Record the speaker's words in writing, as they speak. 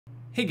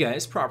Hey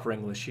guys, Proper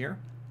English here.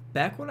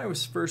 Back when I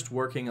was first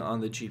working on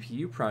the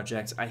GPU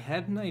project, I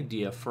had an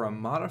idea for a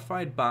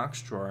modified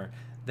box drawer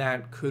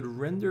that could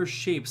render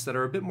shapes that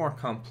are a bit more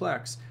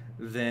complex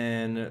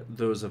than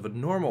those of a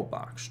normal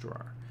box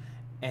drawer.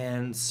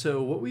 And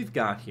so what we've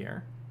got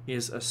here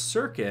is a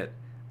circuit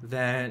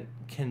that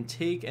can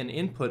take an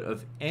input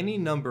of any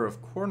number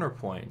of corner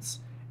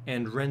points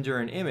and render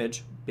an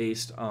image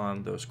based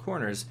on those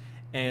corners.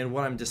 And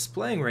what I'm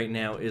displaying right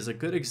now is a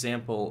good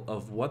example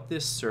of what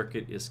this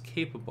circuit is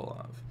capable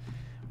of.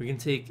 We can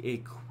take a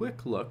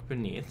quick look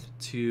beneath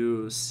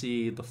to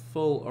see the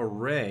full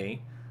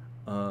array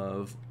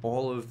of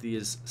all of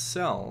these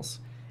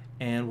cells.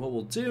 And what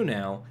we'll do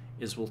now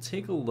is we'll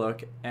take a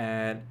look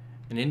at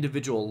an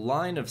individual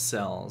line of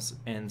cells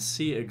and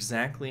see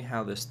exactly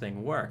how this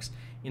thing works.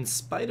 In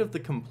spite of the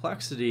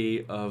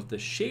complexity of the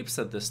shapes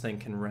that this thing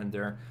can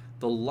render,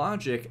 the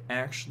logic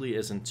actually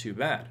isn't too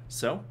bad.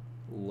 So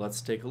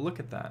let's take a look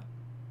at that.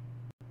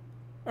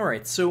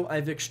 Alright, so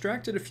I've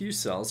extracted a few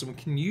cells and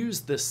we can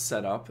use this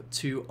setup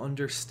to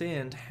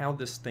understand how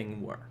this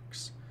thing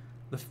works.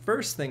 The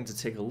first thing to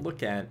take a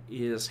look at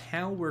is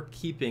how we're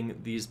keeping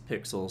these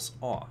pixels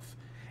off.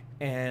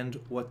 And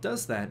what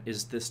does that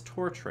is this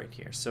torch right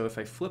here. So if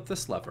I flip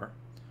this lever,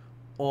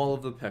 all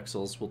of the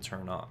pixels will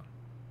turn on.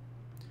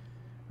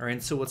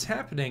 Alright, so what's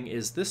happening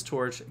is this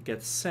torch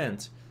gets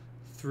sent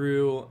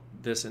through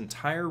this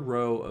entire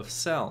row of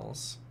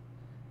cells,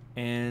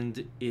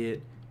 and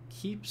it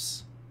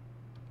keeps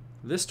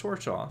this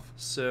torch off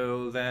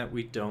so that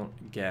we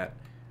don't get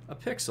a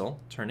pixel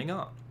turning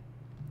on.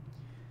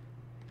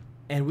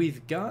 And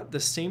we've got the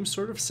same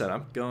sort of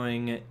setup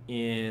going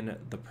in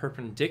the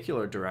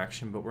perpendicular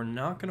direction, but we're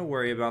not going to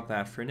worry about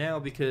that for now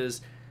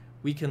because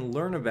we can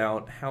learn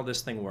about how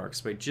this thing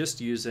works by just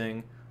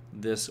using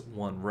this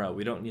one row.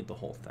 We don't need the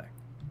whole thing.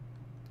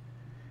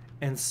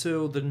 And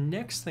so the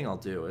next thing I'll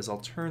do is I'll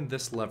turn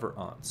this lever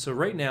on. So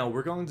right now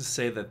we're going to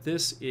say that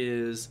this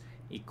is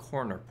a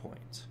corner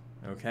point.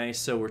 Okay,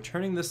 so we're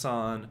turning this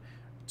on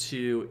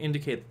to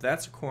indicate that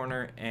that's a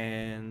corner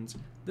and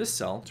this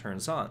cell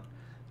turns on.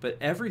 But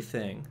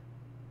everything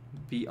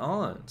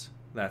beyond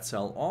that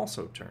cell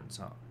also turns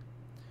on.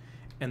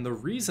 And the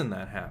reason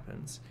that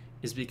happens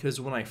is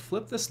because when I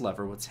flip this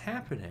lever, what's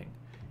happening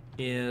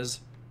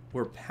is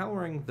we're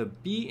powering the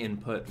B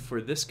input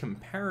for this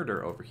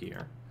comparator over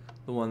here,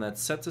 the one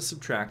that's set to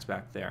subtract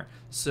back there,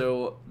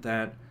 so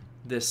that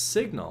this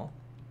signal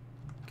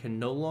can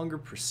no longer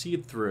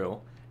proceed through,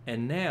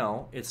 and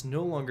now it's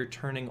no longer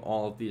turning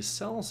all of these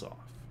cells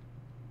off.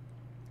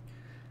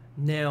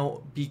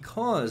 Now,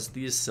 because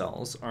these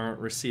cells aren't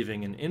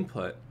receiving an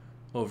input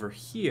over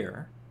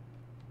here,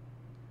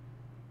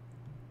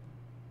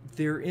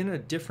 they're in a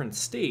different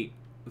state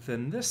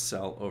than this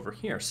cell over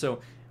here. So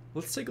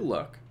let's take a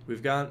look.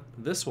 We've got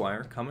this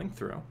wire coming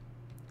through,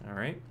 all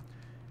right?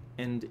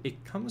 And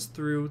it comes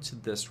through to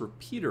this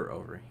repeater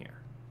over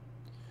here.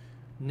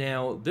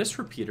 Now, this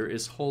repeater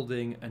is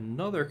holding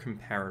another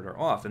comparator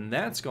off, and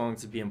that's going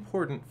to be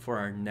important for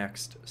our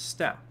next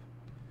step.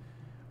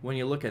 When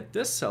you look at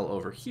this cell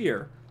over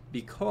here,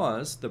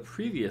 because the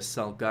previous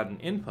cell got an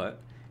input,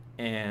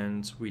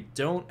 and we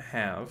don't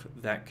have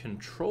that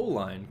control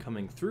line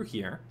coming through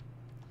here,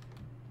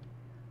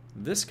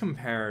 this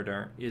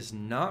comparator is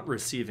not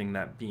receiving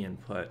that B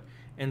input,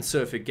 and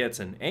so if it gets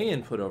an A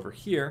input over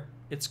here,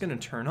 it's going to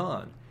turn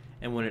on.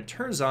 And when it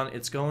turns on,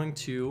 it's going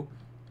to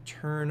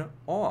turn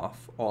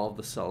off all of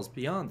the cells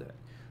beyond it.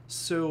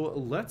 So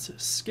let's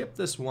skip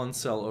this one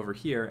cell over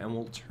here and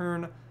we'll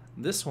turn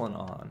this one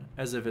on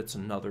as if it's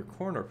another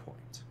corner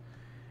point.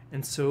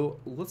 And so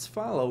let's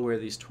follow where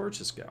these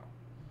torches go.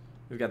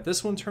 We've got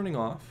this one turning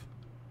off,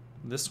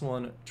 this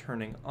one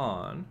turning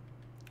on,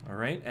 all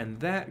right, and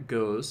that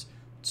goes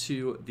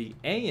to the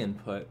A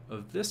input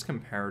of this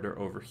comparator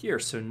over here.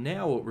 So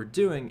now what we're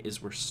doing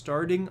is we're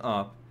starting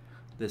up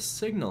this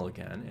signal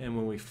again, and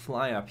when we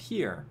fly up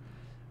here,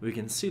 we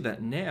can see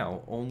that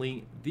now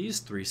only these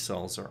three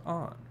cells are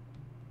on.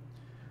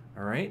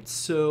 All right,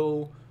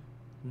 so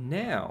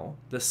now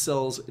the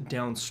cells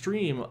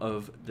downstream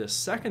of this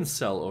second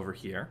cell over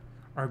here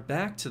are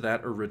back to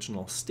that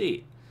original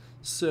state.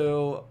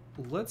 So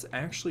let's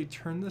actually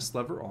turn this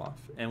lever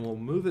off and we'll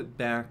move it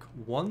back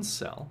one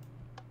cell.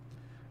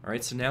 All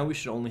right, so now we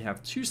should only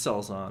have two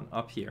cells on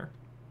up here.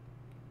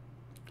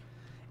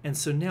 And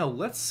so now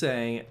let's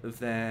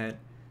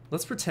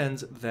pretend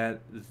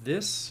that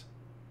this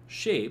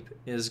shape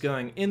is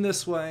going in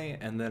this way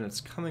and then it's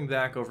coming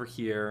back over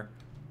here,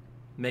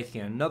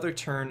 making another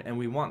turn, and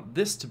we want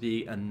this to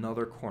be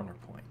another corner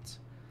point.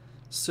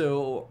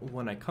 So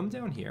when I come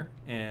down here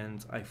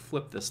and I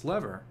flip this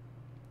lever,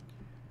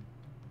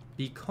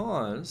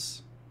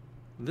 because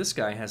this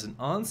guy has an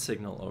on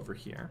signal over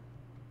here,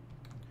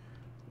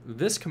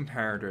 this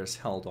comparator is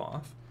held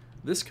off,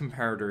 this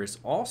comparator is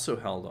also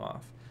held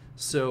off,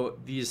 so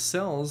these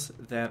cells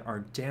that are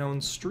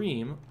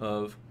downstream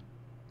of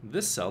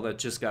this cell that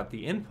just got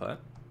the input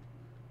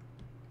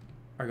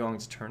are going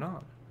to turn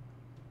on.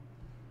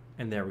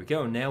 And there we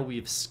go. Now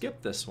we've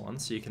skipped this one,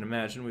 so you can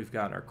imagine we've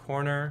got our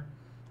corner,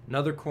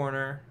 another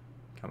corner,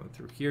 coming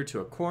through here to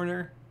a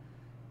corner,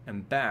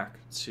 and back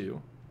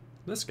to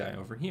this guy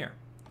over here.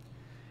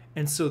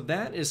 And so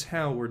that is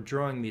how we're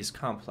drawing these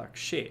complex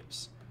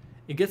shapes.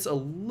 It gets a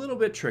little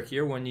bit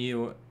trickier when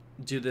you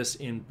do this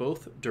in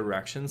both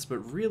directions, but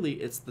really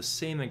it's the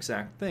same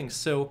exact thing.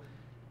 So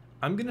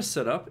I'm going to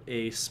set up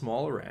a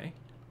small array,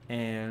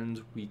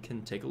 and we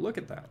can take a look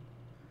at that.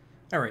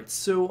 All right,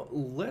 so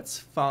let's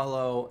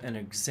follow an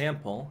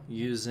example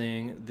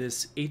using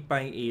this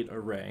 8x8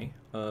 array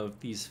of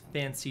these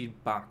fancy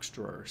box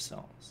drawer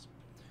cells.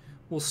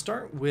 We'll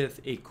start with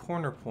a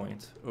corner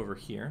point over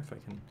here, if I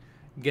can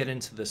get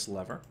into this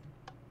lever.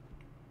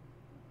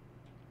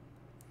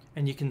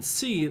 And you can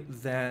see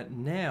that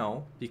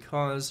now,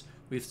 because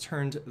we've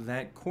turned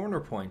that corner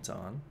point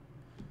on,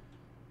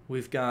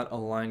 we've got a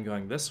line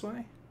going this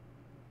way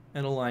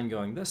and a line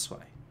going this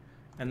way.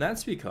 And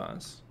that's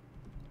because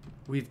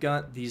we've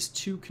got these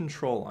two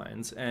control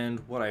lines, and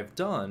what I've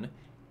done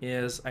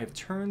is I've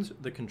turned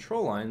the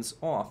control lines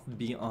off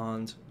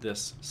beyond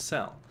this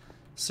cell.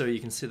 So you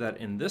can see that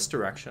in this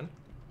direction,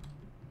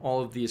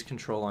 all of these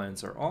control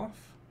lines are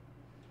off,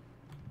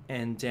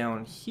 and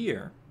down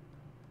here,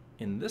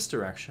 in this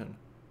direction,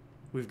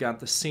 we've got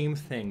the same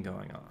thing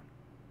going on.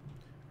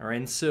 All right,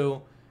 and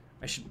so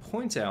I should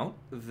point out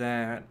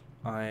that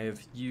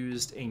I've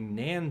used a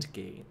NAND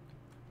gate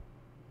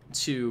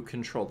to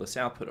control this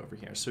output over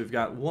here. So we've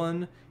got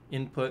one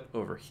input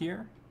over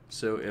here.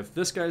 So if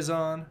this guy's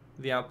on,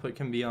 the output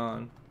can be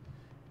on,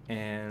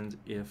 and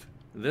if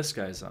this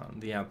guy's on,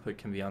 the output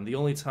can be on. The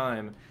only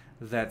time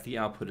that the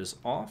output is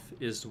off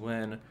is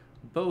when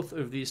both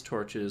of these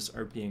torches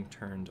are being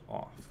turned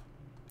off.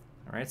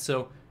 All right,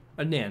 so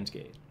a NAND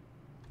gate.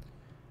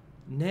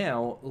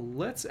 Now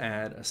let's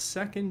add a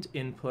second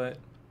input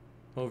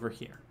over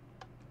here.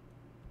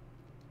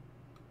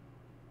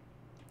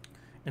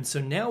 And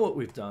so now what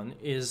we've done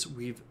is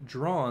we've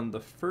drawn the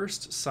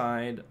first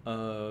side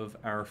of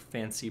our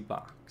fancy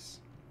box.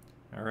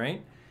 All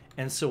right,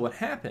 and so what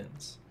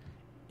happens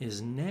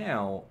is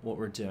now what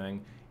we're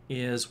doing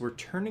is we're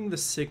turning the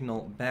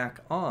signal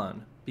back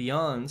on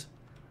beyond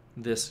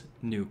this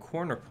new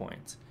corner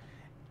point.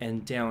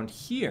 And down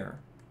here,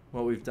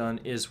 what we've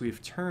done is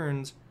we've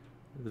turned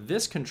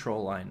this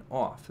control line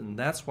off, and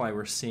that's why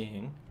we're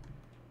seeing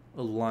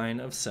a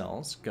line of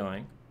cells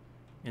going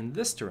in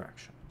this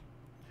direction.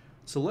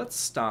 So let's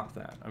stop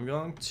that. I'm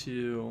going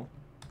to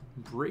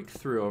break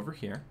through over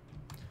here,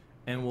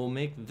 and we'll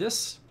make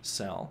this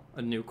cell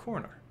a new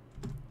corner.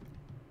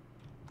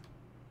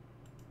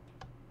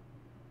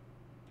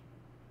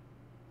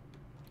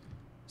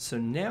 So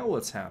now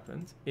what's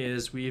happened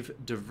is we've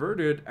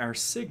diverted our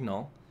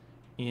signal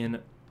in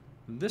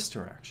this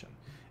direction.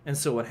 And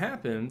so what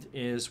happened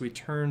is we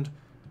turned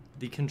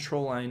the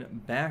control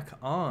line back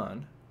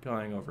on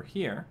going over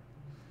here,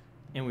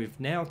 and we've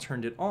now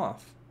turned it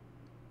off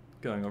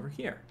going over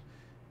here.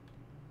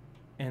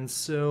 And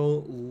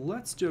so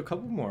let's do a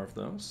couple more of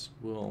those.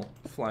 We'll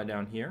fly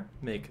down here,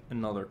 make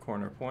another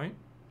corner point.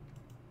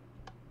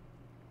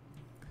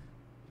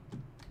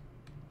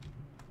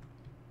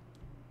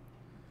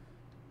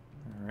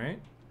 All right.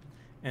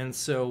 And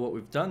so what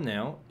we've done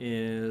now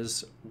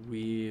is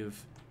we've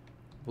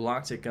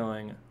blocked it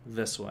going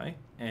this way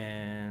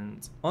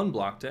and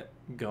unblocked it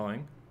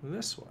going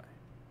this way.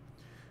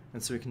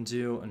 And so we can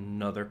do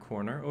another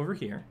corner over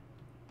here.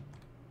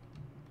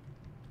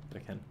 I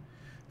can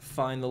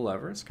find the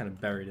lever, it's kind of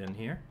buried in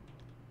here.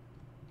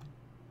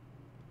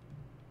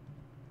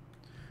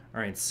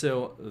 All right,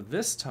 so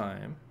this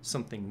time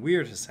something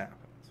weird has happened,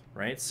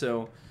 right?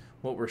 So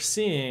what we're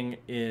seeing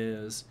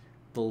is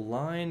the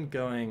line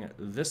going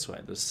this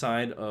way, the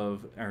side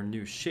of our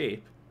new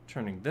shape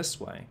turning this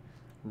way,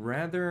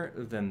 rather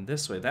than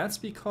this way. That's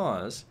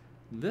because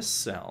this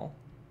cell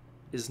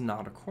is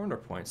not a corner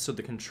point. So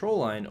the control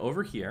line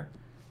over here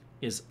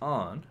is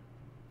on,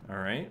 all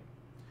right?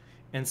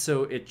 And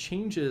so it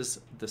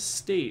changes the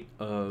state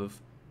of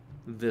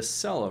this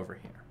cell over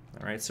here,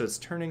 all right? So it's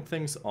turning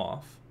things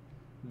off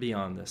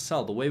beyond this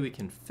cell. The way we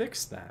can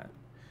fix that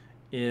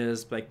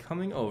is by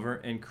coming over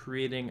and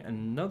creating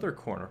another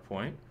corner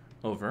point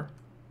over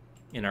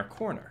in our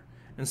corner.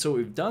 And so what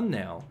we've done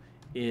now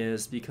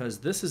is, because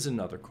this is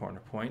another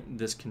corner point,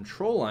 this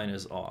control line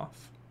is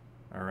off,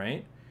 all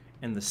right?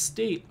 And the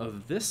state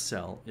of this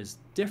cell is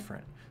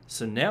different.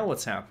 So now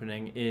what's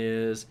happening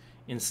is,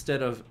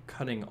 instead of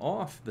cutting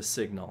off the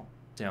signal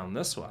down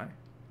this way,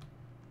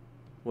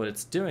 what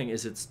it's doing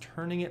is it's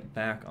turning it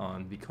back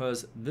on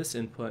because this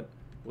input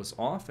was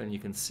off, and you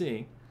can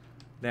see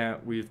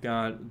that we've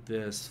got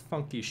this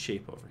funky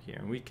shape over here.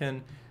 And we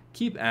can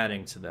keep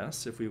adding to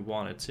this if we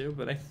wanted to,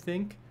 but I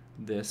think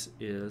this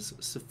is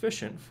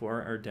sufficient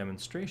for our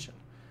demonstration.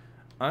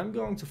 I'm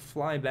going to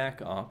fly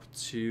back up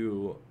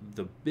to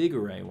the big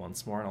array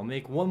once more, and I'll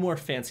make one more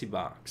fancy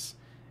box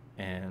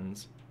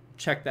and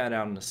check that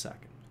out in a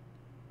second.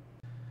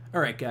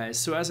 Alright guys,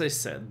 so as I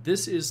said,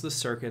 this is the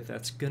circuit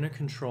that's going to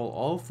control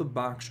all of the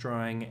box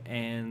drawing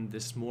and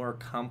this more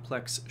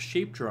complex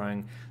shape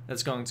drawing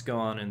that's going to go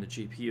on in the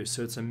GPU.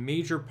 So it's a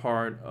major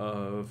part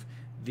of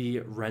the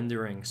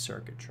rendering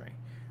circuitry.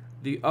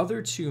 The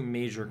other two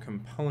major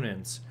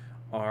components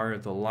are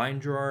the line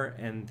drawer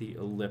and the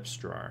ellipse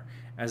drawer.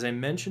 As I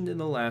mentioned in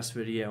the last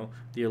video,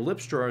 the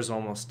ellipse drawer is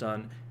almost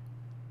done.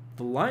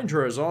 The line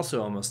drawer is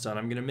also almost done.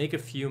 I'm going to make a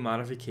few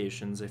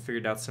modifications. I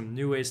figured out some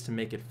new ways to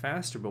make it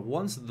faster, but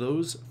once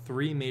those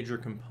three major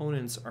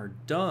components are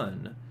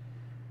done,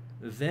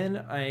 then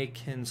I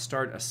can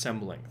start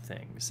assembling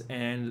things.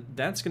 And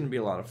that's going to be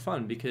a lot of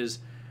fun because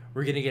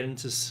we're going to get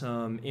into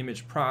some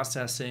image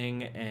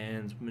processing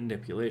and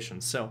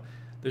manipulation. So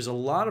there's a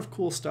lot of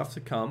cool stuff to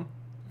come.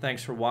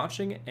 Thanks for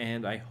watching,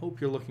 and I hope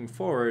you're looking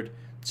forward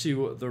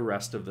to the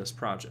rest of this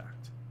project.